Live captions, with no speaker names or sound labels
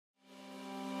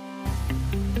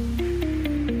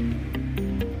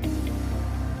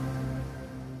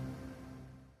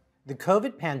The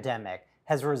COVID pandemic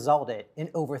has resulted in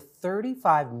over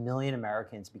 35 million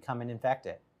Americans becoming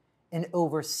infected and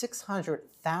over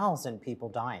 600,000 people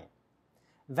dying.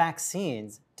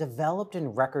 Vaccines developed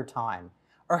in record time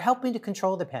are helping to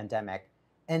control the pandemic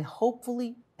and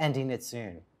hopefully ending it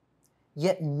soon.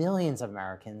 Yet millions of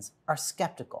Americans are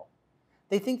skeptical.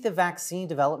 They think the vaccine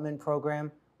development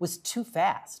program was too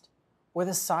fast, or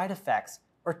the side effects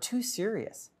are too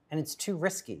serious and it's too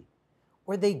risky,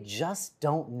 or they just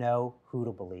don't know who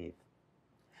to believe.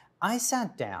 I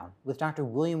sat down with Dr.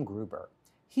 William Gruber.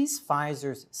 He's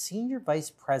Pfizer's Senior Vice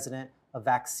President of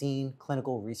Vaccine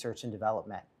Clinical Research and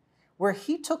Development, where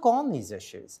he took on these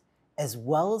issues as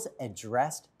well as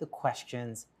addressed the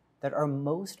questions that are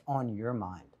most on your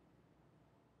mind.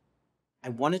 I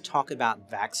want to talk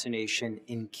about vaccination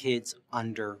in kids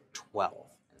under 12.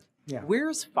 Yeah.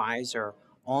 Where's Pfizer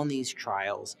on these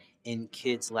trials in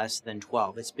kids less than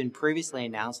 12? It's been previously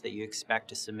announced that you expect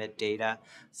to submit data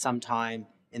sometime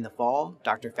in the fall.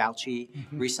 Dr. Fauci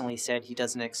recently said he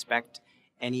doesn't expect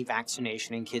any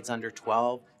vaccination in kids under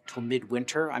 12 till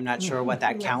midwinter. I'm not sure what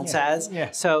that counts as.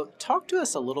 Yeah. So talk to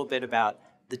us a little bit about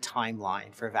the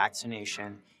timeline for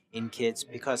vaccination in kids,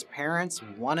 because parents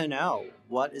want to know,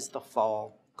 what is the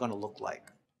fall going to look like?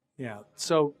 Yeah,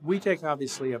 so we take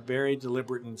obviously a very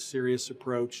deliberate and serious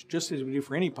approach, just as we do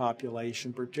for any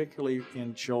population, particularly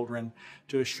in children,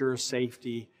 to assure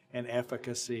safety and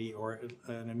efficacy, or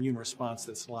an immune response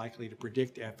that's likely to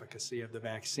predict efficacy of the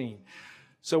vaccine.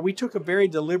 So we took a very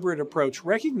deliberate approach,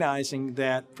 recognizing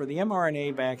that for the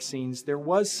mRNA vaccines, there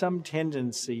was some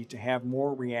tendency to have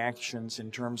more reactions in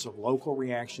terms of local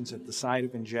reactions at the site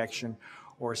of injection,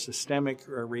 or systemic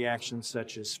reactions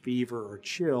such as fever or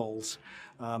chills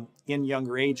in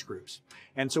younger age groups.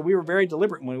 And so we were very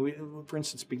deliberate. When we, for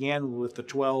instance, began with the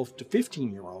 12 to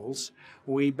 15-year-olds,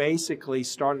 we basically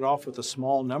started off with a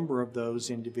small number of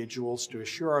those individuals to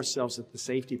assure ourselves that the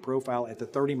safety profile at the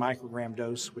 30 microgram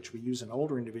dose, which we use in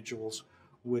older individuals,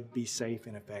 would be safe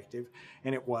and effective.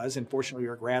 And it was. And fortunately, we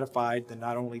were gratified that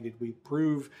not only did we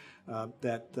prove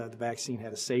that the vaccine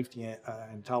had a safety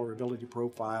and tolerability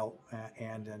profile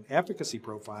and an efficacy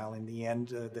profile in the end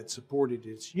that supported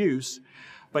its use,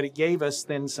 but it gave us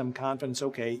then some confidence,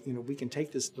 okay, we can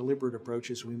take this deliberate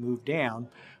approach as we move down,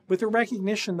 with the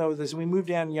recognition, though, that as we move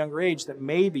down in younger age, that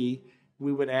maybe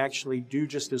we would actually do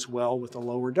just as well with a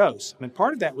lower dose. I mean,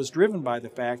 part of that was driven by the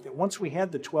fact that once we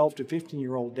had the 12 to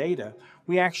 15-year-old data,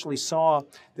 we actually saw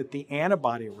that the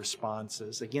antibody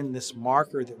responses, again, this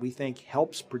marker that we think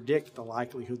helps predict the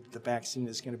likelihood that the vaccine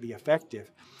is going to be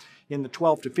effective, in the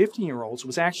 12 to 15-year-olds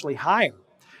was actually higher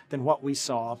than what we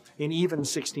saw in even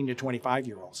 16 to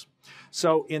 25-year-olds.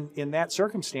 So in that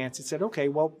circumstance, it said, okay,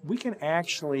 well, we can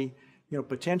actually,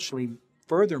 potentially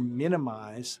further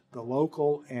minimize the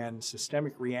local and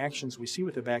systemic reactions we see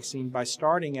with the vaccine by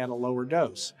starting at a lower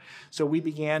dose. So we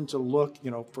began to look,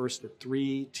 first at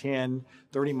 3, 10,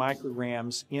 30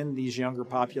 micrograms in these younger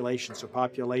populations, so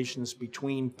populations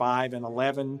between 5 and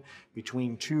 11,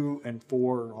 between 2 and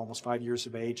 4, almost 5 years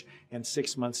of age, and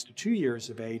 6 months to 2 years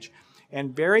of age,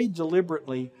 and very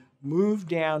deliberately move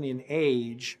down in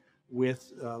age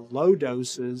with low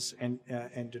doses and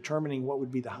determining what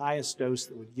would be the highest dose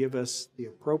that would give us the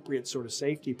appropriate sort of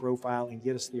safety profile and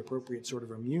get us the appropriate sort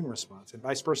of immune response, and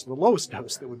vice versa, the lowest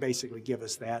dose that would basically give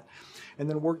us that, and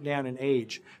then work down in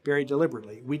age very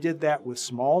deliberately. We did that with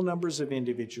small numbers of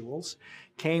individuals,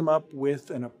 came up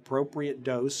with an appropriate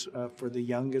dose for the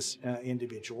youngest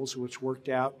individuals, which worked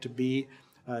out to be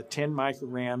 10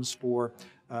 micrograms for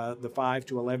the 5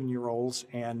 to 11-year-olds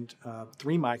and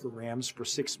 3 micrograms for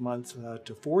 6 months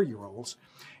to 4-year-olds,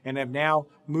 and have now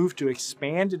moved to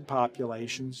expanded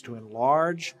populations to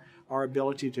enlarge our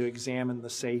ability to examine the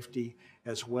safety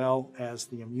as well as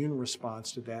the immune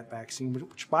response to that vaccine,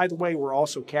 which, by the way, we're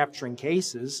also capturing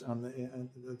cases on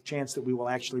the chance that we will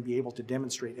actually be able to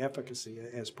demonstrate efficacy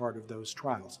as part of those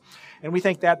trials. And we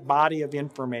think that body of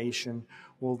information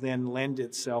will then lend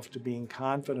itself to being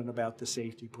confident about the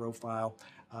safety profile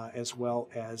as well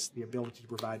as the ability to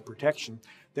provide protection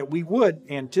that we would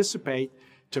anticipate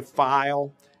to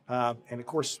file. And of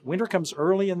course, winter comes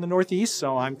early in the Northeast,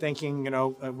 so I'm thinking,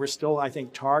 we're still, I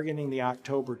think, targeting the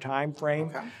October timeframe.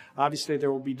 Okay. Obviously, there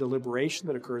will be deliberation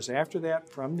that occurs after that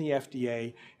from the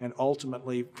FDA and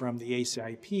ultimately from the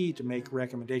ACIP to make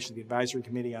recommendations, the Advisory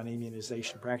Committee on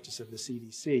Immunization Practice of the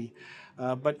CDC.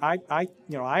 But I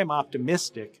am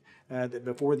optimistic that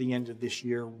before the end of this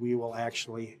year, we will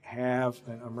actually have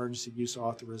an emergency use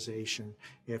authorization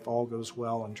if all goes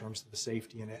well in terms of the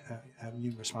safety and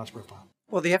immune response profile.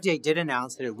 Well, the FDA did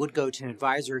announce that it would go to an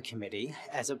advisory committee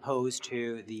as opposed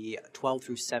to the 12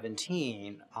 through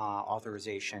 17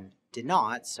 authorization did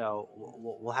not, so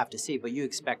we'll have to see. But you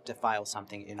expect to file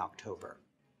something in October.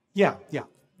 Yeah,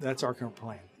 that's our current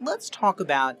plan. Let's talk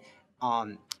about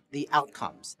the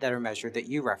outcomes that are measured that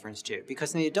you referenced to,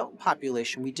 because in the adult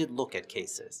population, we did look at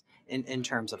cases in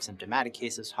terms of symptomatic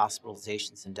cases,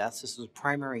 hospitalizations, and deaths. This was a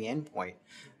primary endpoint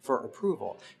for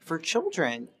approval. For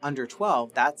children under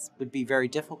 12, that would be very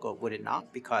difficult, would it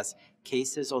not? Because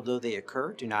cases, although they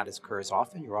occur, do not occur as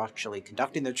often. You're actually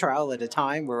conducting the trial at a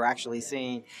time where we're actually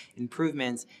seeing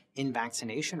improvements in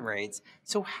vaccination rates.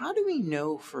 So how do we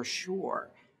know for sure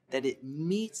that it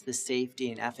meets the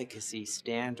safety and efficacy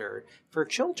standard for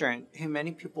children who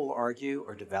many people argue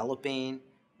are developing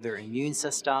their immune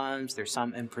systems? There's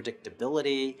some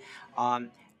unpredictability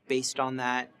based on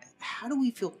that. How do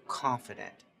we feel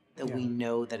confident that we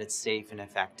know that it's safe and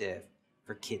effective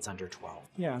for kids under 12?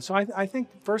 Yeah, so I think,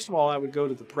 first of all, I would go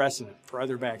to the precedent for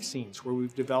other vaccines where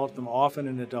we've developed them often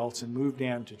in adults and moved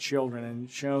down to children and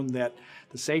shown that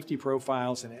the safety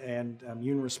profiles and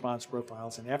immune response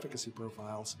profiles and efficacy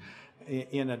profiles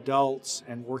in adults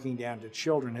and working down to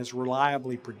children has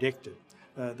reliably predicted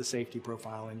the safety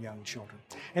profile in young children.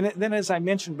 And then, as I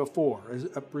mentioned before,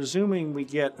 presuming we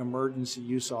get emergency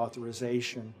use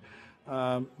authorization,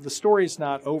 the story is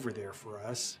not over there for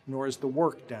us, nor is the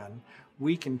work done.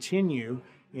 We continue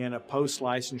in a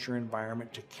post-licensure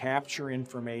environment to capture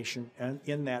information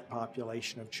in that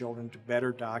population of children to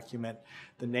better document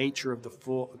the nature of the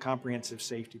full comprehensive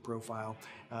safety profile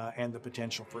and the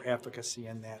potential for efficacy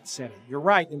in that setting. You're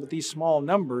right, and with these small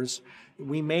numbers,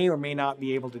 we may or may not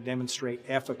be able to demonstrate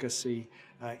efficacy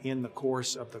in the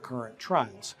course of the current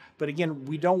trials. But again,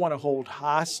 we don't want to hold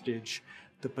hostage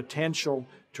the potential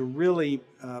to really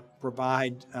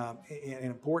provide an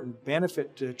important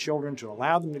benefit to children, to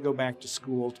allow them to go back to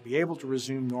school, to be able to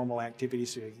resume normal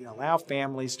activities, to allow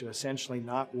families to essentially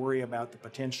not worry about the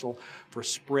potential for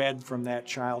spread from that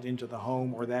child into the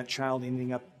home or that child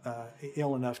ending up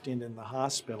ill enough to end in the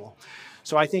hospital.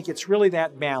 So I think it's really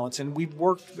that balance, and we've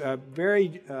worked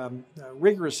very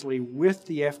rigorously with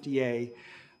the FDA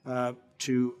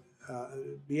to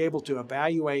be able to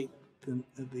evaluate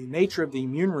the nature of the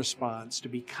immune response, to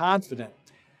be confident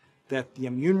that the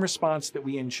immune response that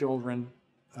we in children,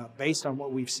 based on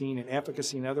what we've seen in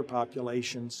efficacy in other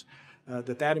populations,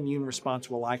 that immune response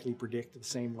will likely predict the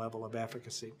same level of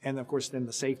efficacy. And of course, then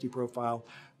the safety profile,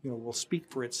 will speak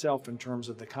for itself in terms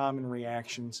of the common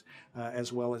reactions,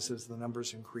 as well as the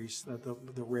numbers increase,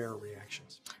 the rare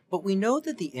reactions. But we know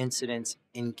that the incidence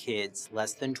in kids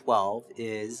less than 12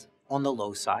 is on the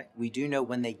low side. We do know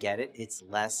when they get it, it's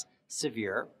less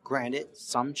severe. Granted,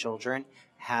 some children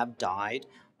have died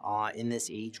in this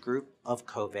age group of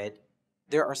COVID.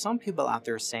 There are some people out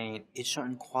there saying it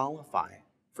shouldn't qualify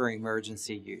for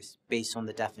emergency use based on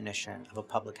the definition of a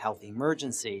public health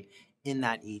emergency in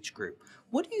that age group.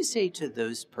 What do you say to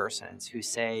those persons who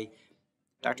say,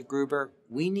 Dr. Gruber,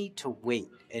 we need to wait,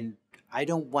 and I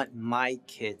don't want my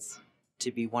kids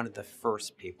to be one of the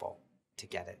first people to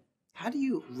get it? How do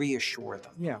you reassure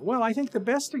them? Yeah, well, I think the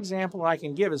best example I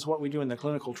can give is what we do in the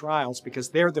clinical trials, because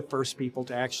they're the first people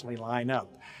to actually line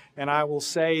up. And I will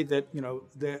say that,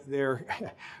 they're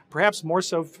perhaps more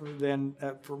so than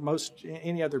for most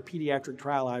any other pediatric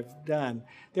trial I've done,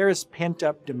 there is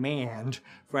pent-up demand.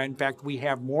 In fact, we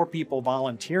have more people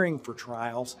volunteering for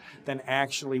trials than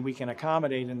actually we can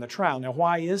accommodate in the trial. Now,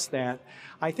 why is that?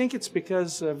 I think it's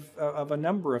because of a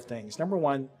number of things. Number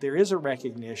one, there is a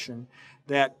recognition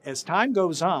that as time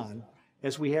goes on,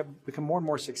 as we have become more and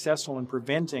more successful in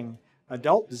preventing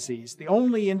adult disease, the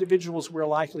only individuals we're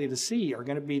likely to see are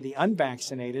going to be the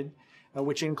unvaccinated,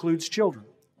 which includes children,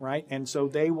 right? And so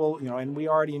they will, and we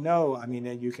already know,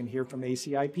 you can hear from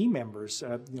ACIP members,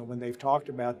 when they've talked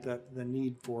about the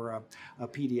need for a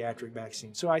pediatric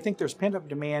vaccine. So I think there's pent-up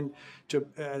demand to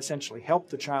essentially help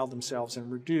the child themselves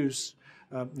and reduce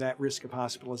that risk of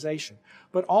hospitalization.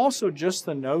 But also just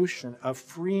the notion of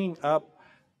freeing up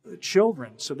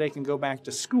children so they can go back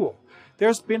to school.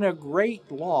 There's been a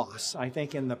great loss, I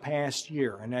think, in the past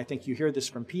year, and I think you hear this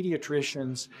from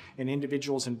pediatricians and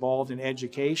individuals involved in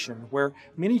education, where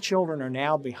many children are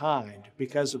now behind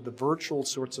because of the virtual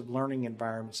sorts of learning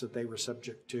environments that they were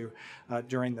subject to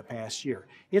during the past year.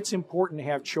 It's important to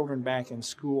have children back in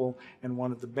school, and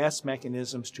one of the best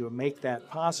mechanisms to make that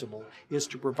possible is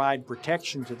to provide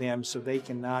protection to them so they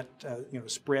cannot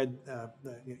spread,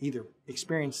 either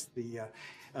experience the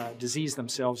disease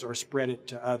themselves or spread it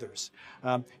to others.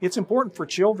 It's important for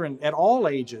children at all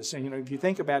ages. And, if you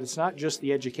think about it, it's not just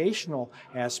the educational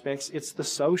aspects, it's the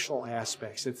social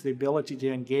aspects. It's the ability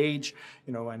to engage,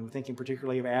 I'm thinking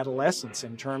particularly of adolescents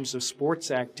in terms of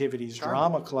sports activities,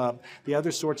 drama club, the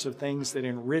other sorts of things that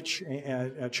enrich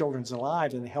children's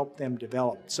lives and help them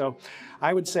develop. So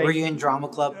I would say... Were you in drama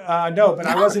club? No, but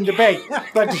I was in debate.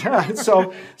 But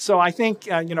so I think,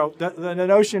 the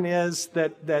notion is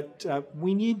that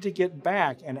we need to get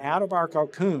back and out of our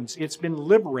cocoons. It's been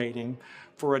liberating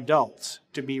for adults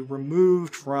to be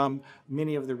removed from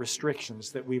many of the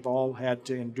restrictions that we've all had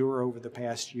to endure over the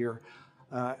past year.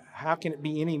 How can it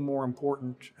be any more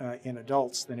important in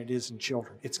adults than it is in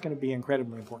children? It's going to be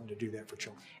incredibly important to do that for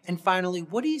children. And finally,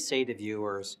 what do you say to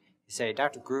viewers? You say,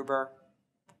 Dr. Gruber,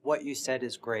 what you said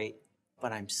is great,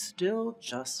 but I'm still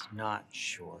just not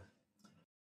sure.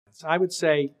 So I would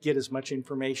say get as much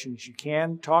information as you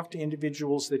can. Talk to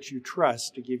individuals that you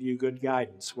trust to give you good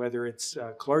guidance, whether it's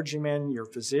clergymen, your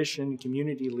physician,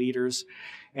 community leaders,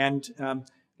 and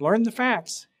learn the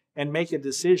facts and make a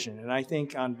decision. And I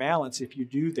think on balance, if you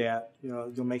do that,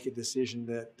 you'll make a decision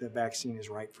that the vaccine is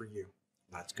right for you.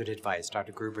 That's good advice.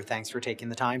 Dr. Gruber, thanks for taking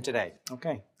the time today.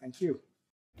 Okay, thank you.